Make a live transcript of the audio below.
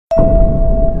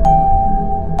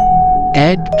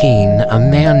Ed Gein, a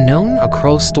man known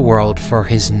across the world for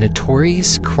his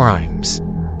notorious crimes.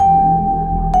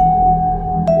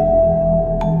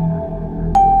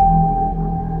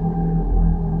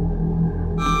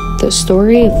 The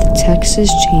story of the Texas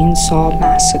Chainsaw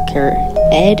Massacre.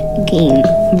 Ed Gein,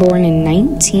 born in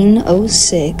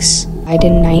 1906, died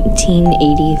in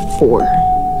 1984.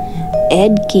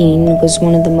 Ed Gein was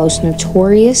one of the most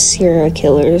notorious serial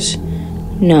killers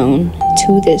known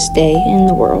to this day in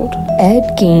the world.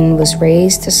 Ed Gein was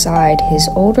raised beside his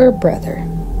older brother,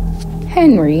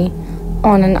 Henry,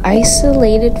 on an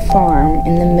isolated farm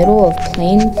in the middle of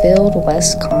Plainfield,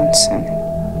 Wisconsin.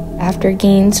 After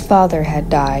Gein's father had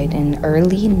died in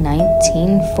early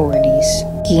 1940s,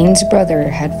 Gein's brother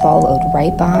had followed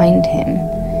right behind him.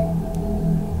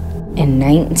 In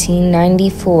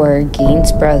 1994,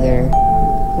 Gein's brother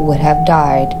would have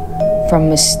died from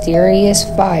mysterious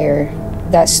fire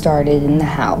that started in the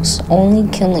house, only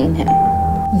killing him.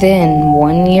 Then,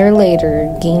 1 year later,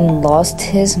 Gein lost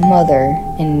his mother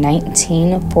in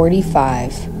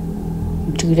 1945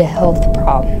 due to health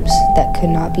problems that could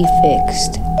not be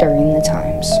fixed during the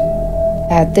times.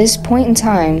 At this point in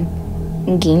time,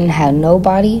 Gein had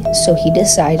nobody, so he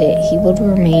decided he would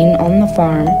remain on the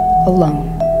farm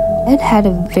alone. Ed had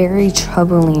a very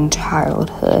troubling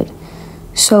childhood,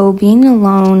 so being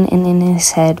alone and in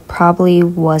his head probably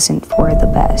wasn't for the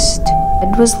best.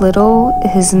 Ed was little,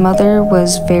 his mother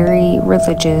was very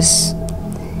religious,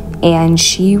 and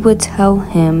she would tell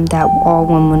him that all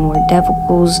women were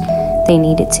devils, they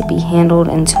needed to be handled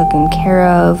and taken care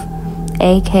of,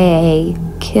 aka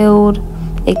killed,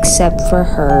 except for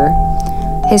her.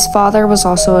 His father was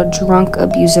also a drunk,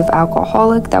 abusive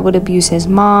alcoholic that would abuse his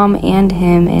mom and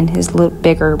him and his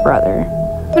bigger brother.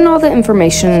 And all the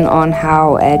information on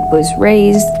how Ed was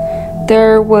raised,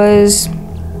 there was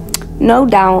no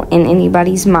doubt in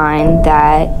anybody's mind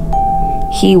that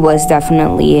he was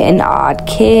definitely an odd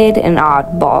kid, an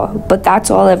oddball, but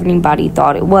that's all everybody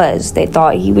thought it was. They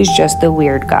thought he was just a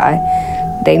weird guy.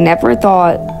 They never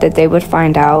thought that they would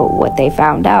find out what they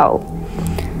found out.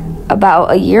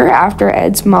 About a year after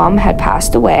Ed's mom had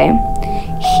passed away,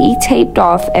 he taped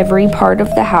off every part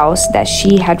of the house that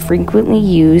she had frequently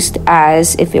used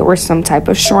as if it were some type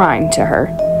of shrine to her.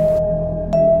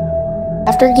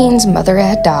 After Gein's mother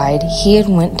had died, he had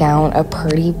went down a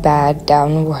pretty bad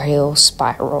downhill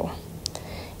spiral.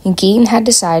 Gein had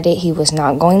decided he was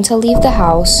not going to leave the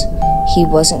house, he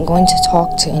wasn't going to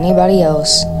talk to anybody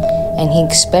else, and he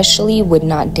especially would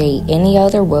not date any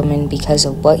other woman because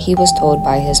of what he was told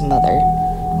by his mother,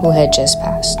 who had just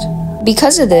passed.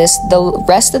 Because of this, the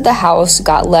rest of the house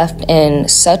got left in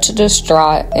such a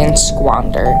distraught and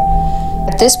squander.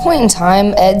 At this point in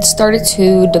time, Ed started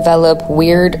to develop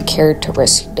weird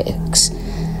characteristics.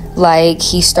 Like,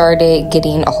 he started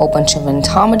getting a whole bunch of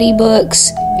anatomy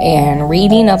books and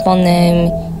reading up on them.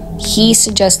 He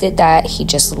suggested that he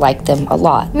just liked them a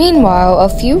lot. Meanwhile, a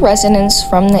few residents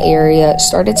from the area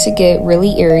started to get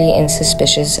really eerie and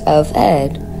suspicious of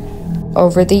Ed.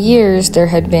 Over the years, there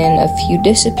had been a few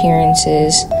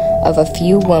disappearances of a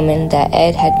few women that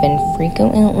Ed had been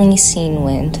frequently seen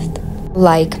with,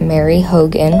 like Mary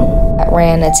Hogan, that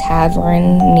ran a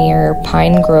tavern near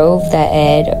Pine Grove that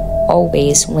Ed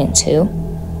always went to.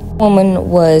 The woman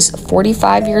was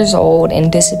 45 years old and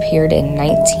disappeared in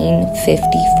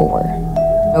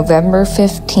 1954. November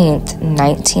 15th,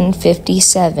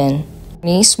 1957,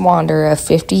 Bernice Wander, a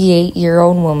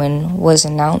 58-year-old woman, was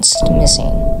announced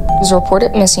missing. She was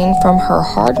reported missing from her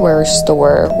hardware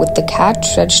store with the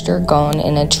cash register gone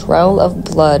and a trail of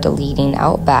blood leading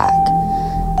out back.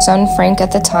 Son Frank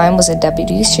at the time was a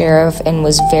deputy sheriff and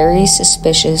was very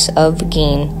suspicious of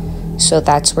Gein, so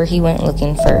that's where he went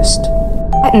looking first.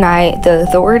 That night, the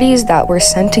authorities that were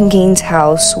sent to Gein's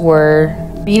house were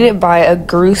greeted by a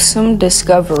gruesome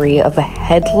discovery of a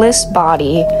headless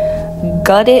body,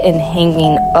 gutted and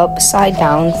hanging upside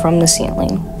down from the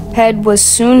ceiling. Head was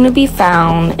soon to be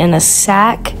found in a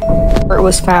sack, where it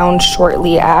was found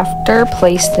shortly after,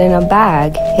 placed in a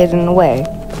bag, hidden away.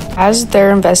 As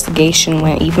their investigation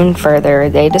went even further,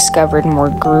 they discovered more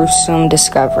gruesome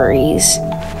discoveries,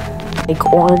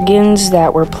 like organs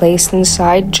that were placed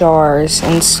inside jars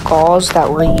and skulls that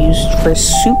were used for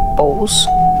soup bowls,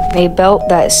 a belt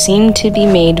that seemed to be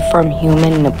made from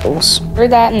human nipples. For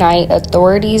that night,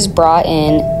 authorities brought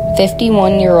in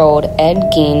 51-year-old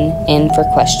Ed Gein in for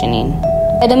questioning.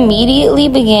 Ed immediately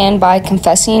began by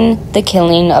confessing the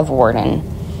killing of Warden,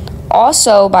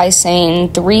 also by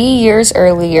saying 3 years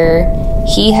earlier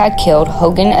he had killed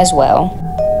Hogan as well.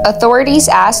 Authorities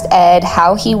asked Ed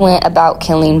how he went about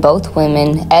killing both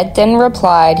women. Ed then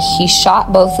replied he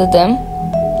shot both of them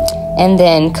and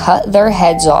then cut their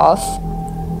heads off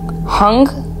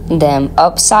hung them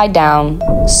upside down,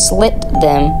 slit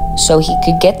them so he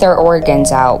could get their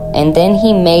organs out, and then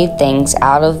he made things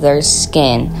out of their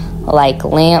skin like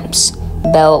lamps,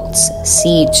 belts,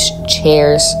 seats,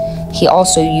 chairs. He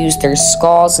also used their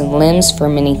skulls and limbs for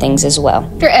many things as well.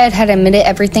 After Ed had admitted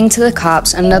everything to the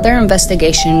cops, another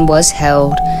investigation was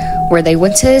held where they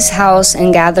went to his house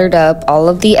and gathered up all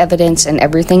of the evidence and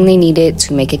everything they needed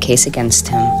to make a case against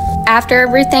him. After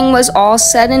everything was all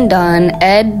said and done,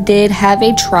 Ed did have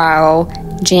a trial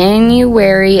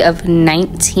January of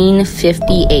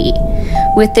 1958.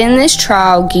 Within this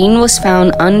trial, Gein was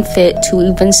found unfit to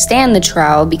even stand the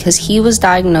trial because he was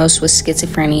diagnosed with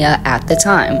schizophrenia at the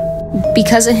time.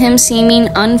 Because of him seeming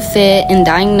unfit and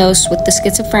diagnosed with the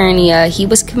schizophrenia, he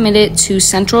was committed to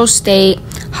Central State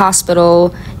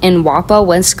Hospital in Waupa,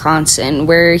 Wisconsin,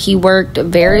 where he worked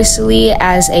variously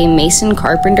as a mason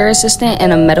carpenter assistant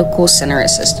and a medical center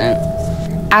assistant.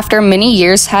 After many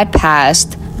years had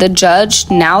passed, the judge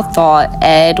now thought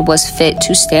Ed was fit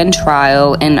to stand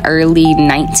trial in early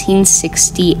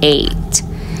 1968.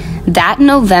 That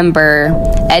November,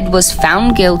 Ed was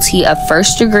found guilty of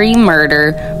first-degree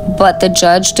murder, but the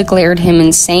judge declared him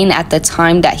insane at the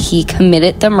time that he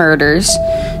committed the murders,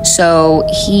 so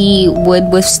he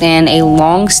would withstand a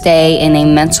long stay in a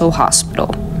mental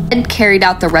hospital. Ed carried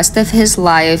out the rest of his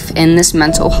life in this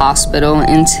mental hospital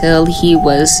until he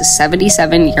was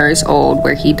 77 years old,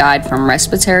 where he died from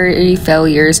respiratory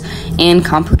failures and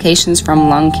complications from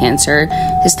lung cancer.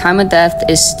 His time of death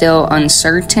is still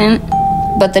uncertain,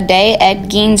 but the day Ed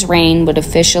Gein's reign would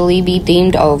officially be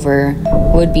deemed over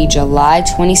would be July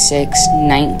 26,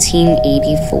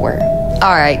 1984.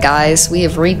 Alright guys, we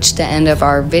have reached the end of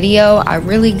our video. I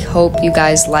really hope you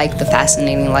guys like the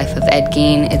fascinating life of Ed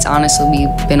Gein. It's honestly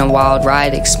been a wild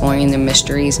ride exploring the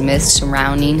mysteries, myths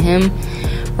surrounding him.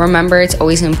 Remember, it's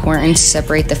always important to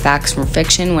separate the facts from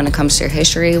fiction when it comes to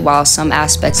history. While some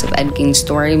aspects of Ed Gein's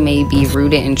story may be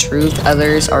rooted in truth,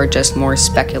 others are just more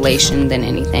speculation than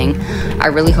anything. I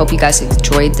really hope you guys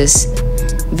enjoyed this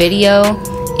video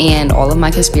and all of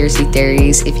my conspiracy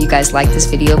theories. If you guys like this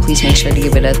video, please make sure to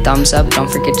give it a thumbs up. Don't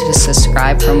forget to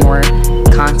subscribe for more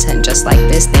content just like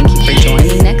this. Thank you for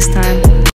joining next time.